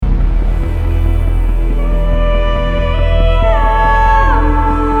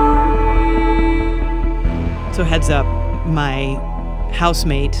up, my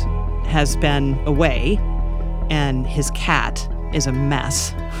housemate has been away, and his cat is a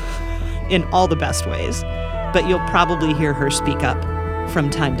mess in all the best ways. But you'll probably hear her speak up from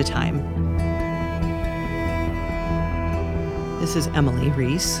time to time. This is Emily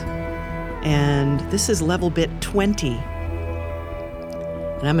Reese, and this is Level Bit 20.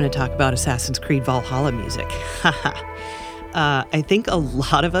 And I'm going to talk about Assassin's Creed Valhalla music. I think a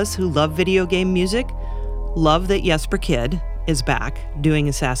lot of us who love video game music love that Jesper Kyd is back doing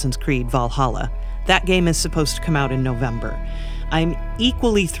Assassin's Creed Valhalla. That game is supposed to come out in November. I'm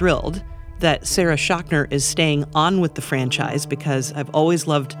equally thrilled that Sarah Schachner is staying on with the franchise because I've always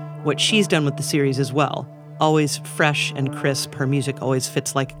loved what she's done with the series as well. Always fresh and crisp. Her music always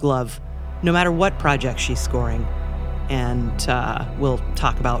fits like a glove, no matter what project she's scoring. And we'll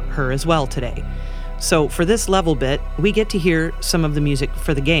talk about her as well today. So for this level bit, we get to hear some of the music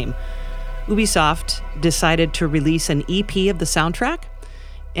for the game. Ubisoft decided to release an EP of the soundtrack,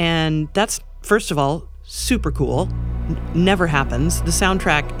 and that's, first of all, super cool. Never happens. The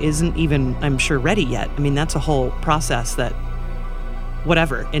soundtrack isn't even, I'm sure, ready yet. I mean, that's a whole process that,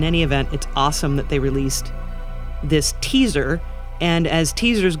 whatever. In any event, it's awesome that they released this teaser, and as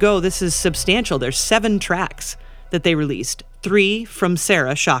teasers go, this is substantial. There's 7 tracks that they released. 3 from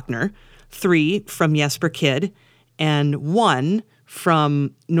Sarah Schachner, 3 from Jesper Kyd, and 1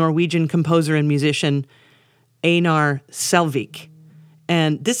 from Norwegian composer and musician Einar Selvik.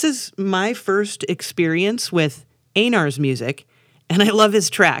 And this is my first experience with Einar's music, and I love his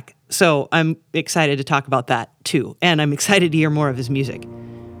track. So I'm excited to talk about that too. And I'm excited to hear more of his music.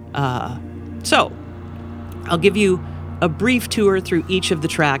 So I'll give you a brief tour through each of the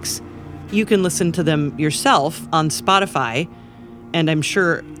tracks. You can listen to them yourself on Spotify, and I'm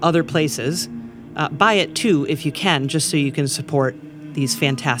sure other places. Buy it too if you can, just so you can support these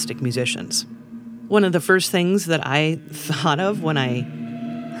fantastic musicians. One of the first things that I thought of when I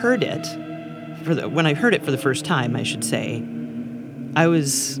heard it, for the first time, I should say,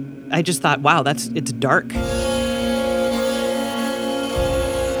 I just thought, wow, it's dark.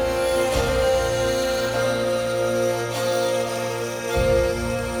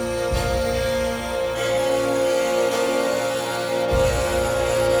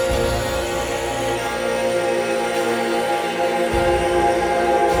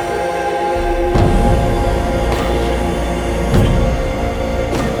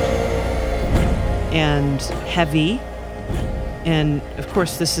 And heavy, and of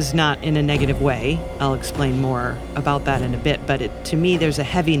course this is not in a negative way. I'll explain more about that in a bit, but to me there's a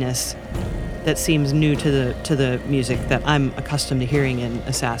heaviness that seems new to the music that I'm accustomed to hearing in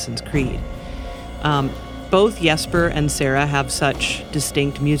Assassin's Creed. Both Jesper and Sarah have such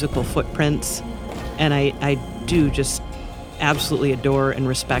distinct musical footprints, and I do just absolutely adore and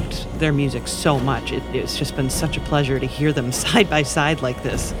respect their music so much. It's just been such a pleasure to hear them side by side like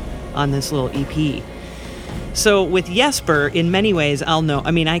this on this little EP. So with Jesper, in many ways, I'll know.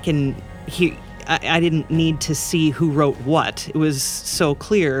 I mean, I didn't need to see who wrote what. It was so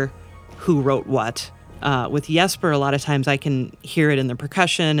clear who wrote what. With Jesper, a lot of times I can hear it in the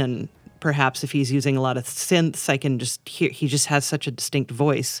percussion, and perhaps if he's using a lot of synths, I can just hear. He just has such a distinct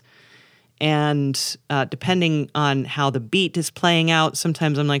voice. And depending on how the beat is playing out,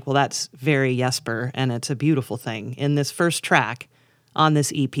 sometimes I'm like, well, that's very Jesper, and it's a beautiful thing. In this first track on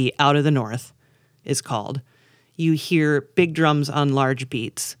this EP, Out of the North is called, you hear big drums on large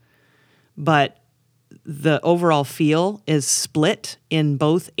beats, but the overall feel is split in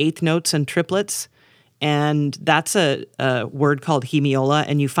both eighth notes and triplets, and that's a word called hemiola,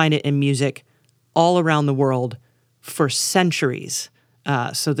 and you find it in music all around the world for centuries.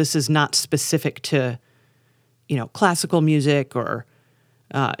 So this is not specific to, classical music, or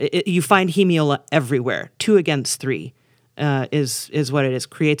you find hemiola everywhere. 2 against 3 is what it is.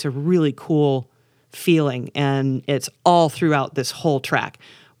 Creates a really cool feeling, and it's all throughout this whole track.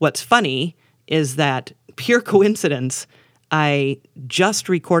 What's funny is that, pure coincidence, I just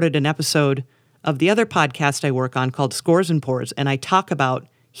recorded an episode of the other podcast I work on called Scores and Pours, and I talk about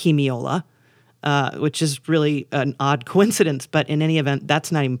hemiola, which is really an odd coincidence, but in any event,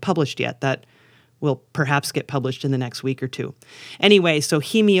 that's not even published yet. That will perhaps get published in the next week or 2. Anyway, so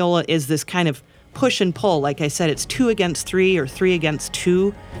hemiola is this kind of push and pull. Like I said, it's 2 against 3 or 3 against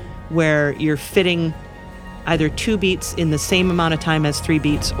 2, where you're fitting either 2 beats in the same amount of time as 3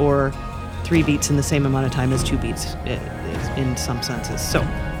 beats, or 3 beats in the same amount of time as 2 beats in some senses. So,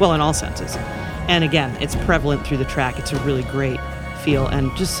 well, in all senses. And again, it's prevalent through the track. It's a really great feel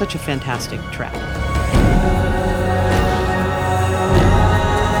and just such a fantastic track.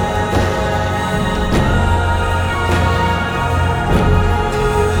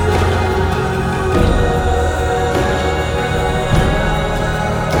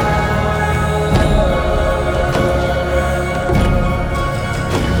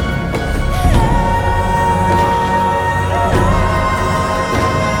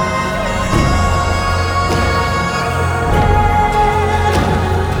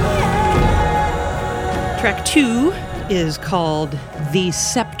 2 is called The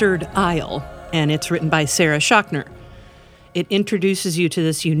Sceptered Isle, and it's written by Sarah Schachner. It introduces you to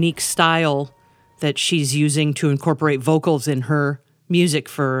this unique style that she's using to incorporate vocals in her music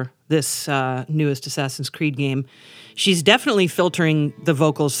for this newest Assassin's Creed game. She's definitely filtering the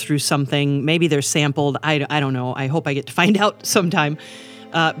vocals through something. Maybe they're sampled. I don't know. I hope I get to find out sometime.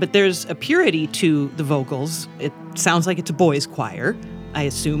 But there's a purity to the vocals. It sounds like it's a boys' choir, I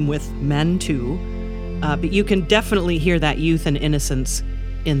assume with men too. But you can definitely hear that youth and innocence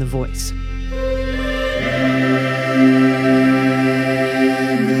in the voice.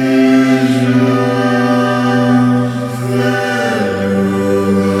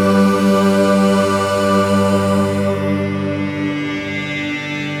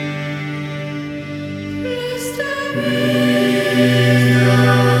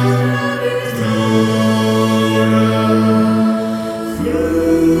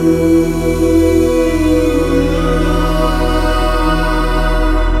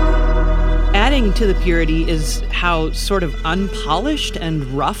 To the purity is how sort of unpolished and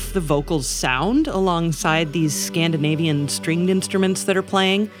rough the vocals sound alongside these Scandinavian stringed instruments that are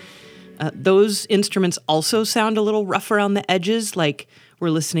playing. Those instruments also sound a little rough around the edges, like we're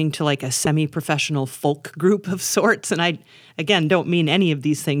listening to like a semi-professional folk group of sorts. And I, again, don't mean any of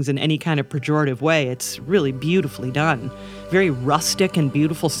these things in any kind of pejorative way. It's really beautifully done. Very rustic and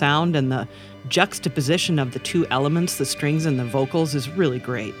beautiful sound, and the juxtaposition of the two elements, the strings and the vocals, is really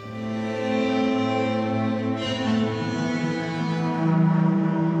great.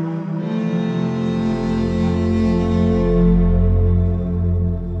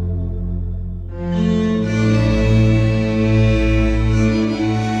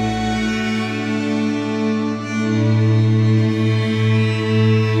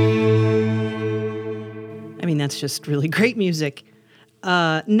 That's just really great music.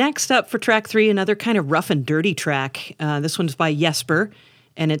 Next up for track 3, another kind of rough and dirty track. This one's by Jesper,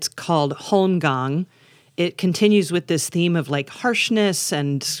 and it's called Holmgang. It continues with this theme of like harshness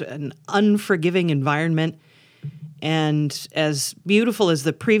and an unforgiving environment. And as beautiful as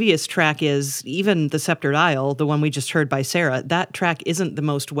the previous track is, even The Sceptered Isle, the one we just heard by Sarah, that track isn't the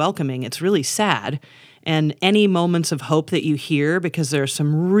most welcoming. It's really sad. And any moments of hope that you hear, because there are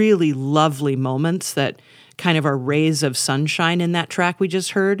some really lovely moments that kind of are rays of sunshine in that track we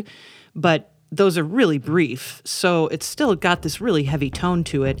just heard, but those are really brief. So it's still got this really heavy tone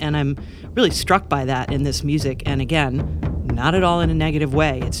to it, and I'm really struck by that in this music. And again, not at all in a negative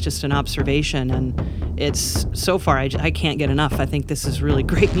way. It's just an observation, and it's so far, I can't get enough. I think this is really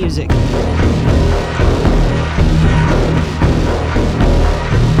great music.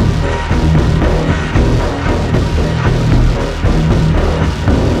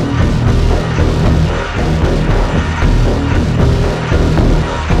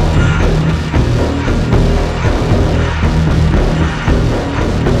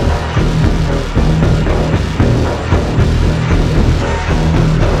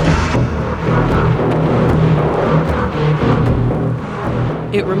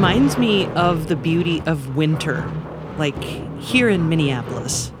 It reminds me of the beauty of winter. Like here in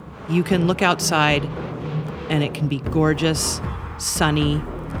Minneapolis, you can look outside and it can be gorgeous, sunny,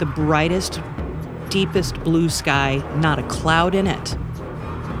 the brightest, deepest blue sky, not a cloud in it.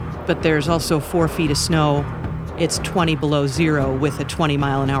 But there's also 4 feet of snow. It's 20 below zero with a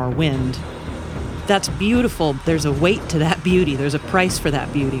 20-mile-an-hour wind. That's beautiful. There's a weight to that beauty. There's a price for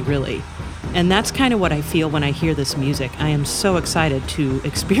that beauty, really. And that's kind of what I feel when I hear this music. I am so excited to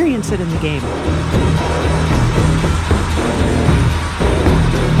experience it in the game.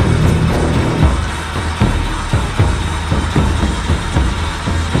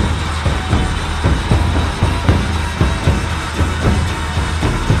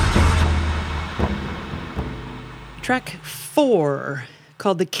 Track 4,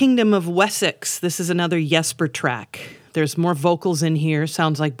 called The Kingdom of Wessex. This is another Jesper track. There's more vocals in here.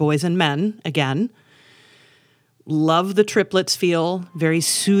 Sounds like boys and men, again. Love the triplets feel. Very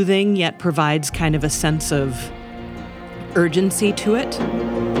soothing, yet provides kind of a sense of urgency to it.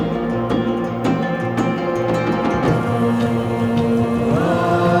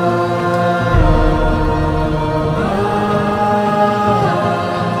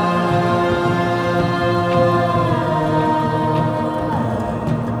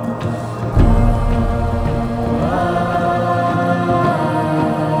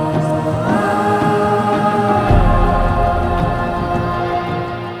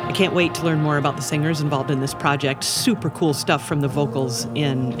 Can't wait to learn more about the singers involved in this project. Super cool stuff from the vocals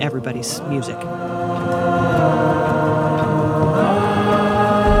in everybody's music.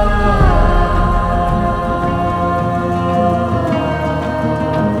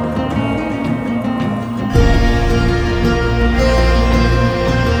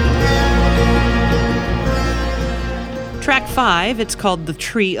 5, it's called The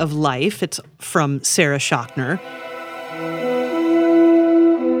Tree of Life. It's from Sarah Schachner.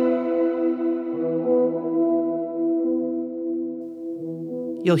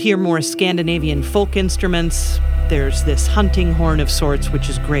 You'll hear more Scandinavian folk instruments. There's this hunting horn of sorts, which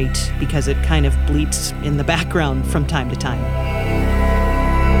is great because it kind of bleats in the background from time to time.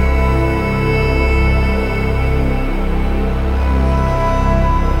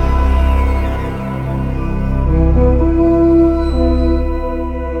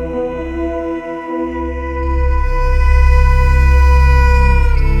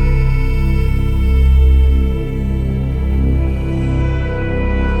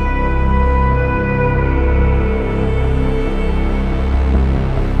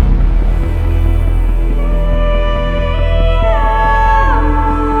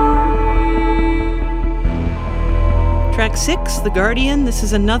 Track 6, The Guardian. This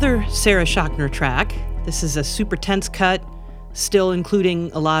is another Sarah Schachner track. This is a super tense cut, still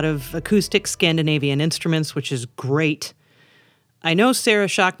including a lot of acoustic Scandinavian instruments, which is great. I know Sarah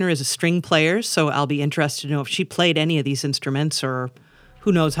Schachner is a string player, so I'll be interested to know if she played any of these instruments, or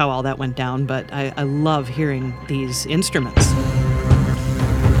who knows how all that went down, but I love hearing these instruments.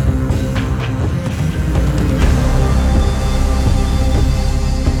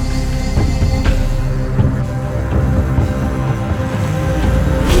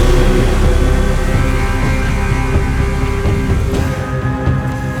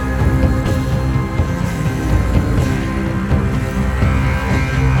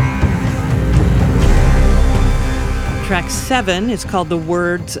 Track 7 is called The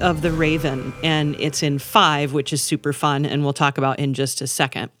Words of the Raven, and it's in 5, which is super fun, and we'll talk about in just a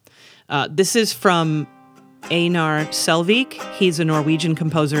second. This is from Einar Selvik. He's a Norwegian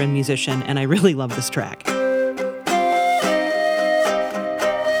composer and musician, and I really love this track.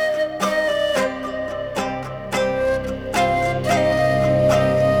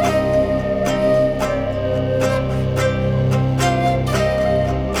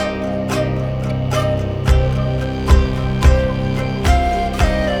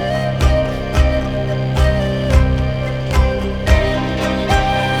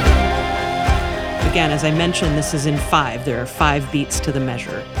 Again, as I mentioned, this is in 5. There are 5 beats to the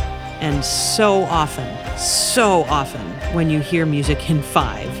measure. And so often, when you hear music in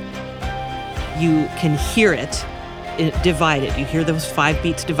 5, you can hear it divided. You hear those 5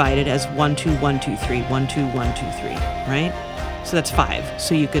 beats divided as 1, 2, 1, 2, 3, 1, 2, 1, 2, 3, right? So that's 5.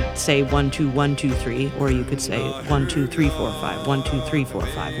 So you could say 1, 2, 1, 2, 3, or you could say 1, 2, 3, 4, 5, 1, 2, 3, 4,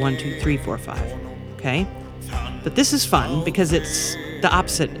 5, 1, 2, 3, 4, 5. Okay? But this is fun because it's the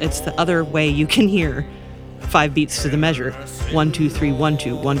opposite. It's the other way you can hear 5 beats to the measure. 1, 2, 3, 1,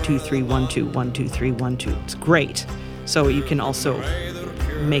 2, 1, 2, 3, 1, 2, 1, 2, 3, 1, 2. It's great. So you can also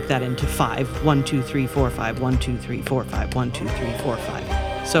make that into 5. 1, 2, 3, 4, 5, 1, 2, 3, 4, 5, 1, 2, 3, 4,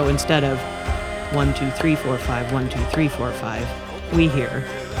 5. So instead of 1, 2, 3, 4, 5, 1, 2, 3, 4, 5, we hear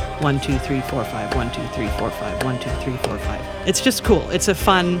 1, 2, 3, 4, 5, 1, 2, 3, 4, 5, 1, 2, 3, 4, 5. It's just cool. It's just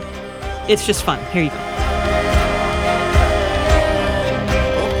fun. Here you go.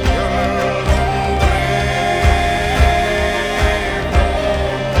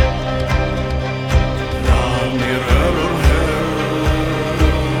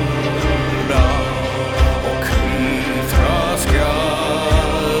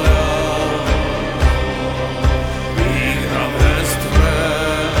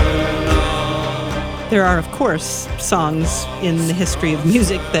 There are, of course, songs in the history of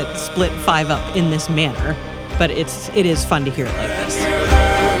music that split 5 up in this manner, but it is fun to hear it like this.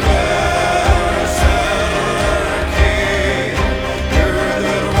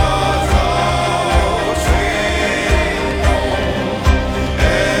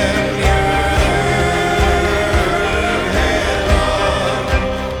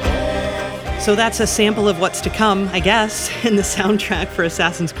 So that's a sample of what's to come, I guess, in the soundtrack for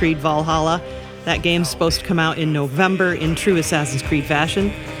Assassin's Creed Valhalla. That game's supposed to come out in November in true Assassin's Creed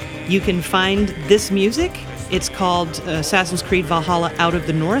fashion. You can find this music. It's called Assassin's Creed Valhalla Out of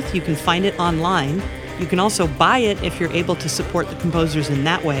the North. You can find it online. You can also buy it if you're able to support the composers in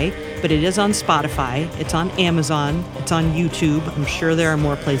that way, but it is on Spotify, it's on Amazon, it's on YouTube. I'm sure there are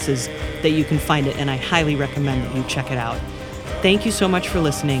more places that you can find it, and I highly recommend that you check it out. Thank you so much for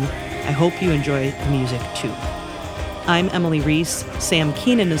listening. I hope you enjoy the music too. I'm Emily Reese. Sam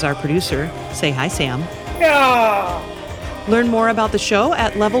Keenan is our producer. Say hi, Sam. Yeah. Learn more about the show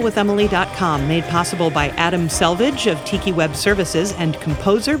at levelwithemily.com, made possible by Adam Selvage of Tiki Web Services and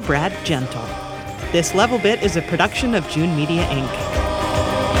composer Brad Gentle. This Level Bit is a production of June Media, Inc.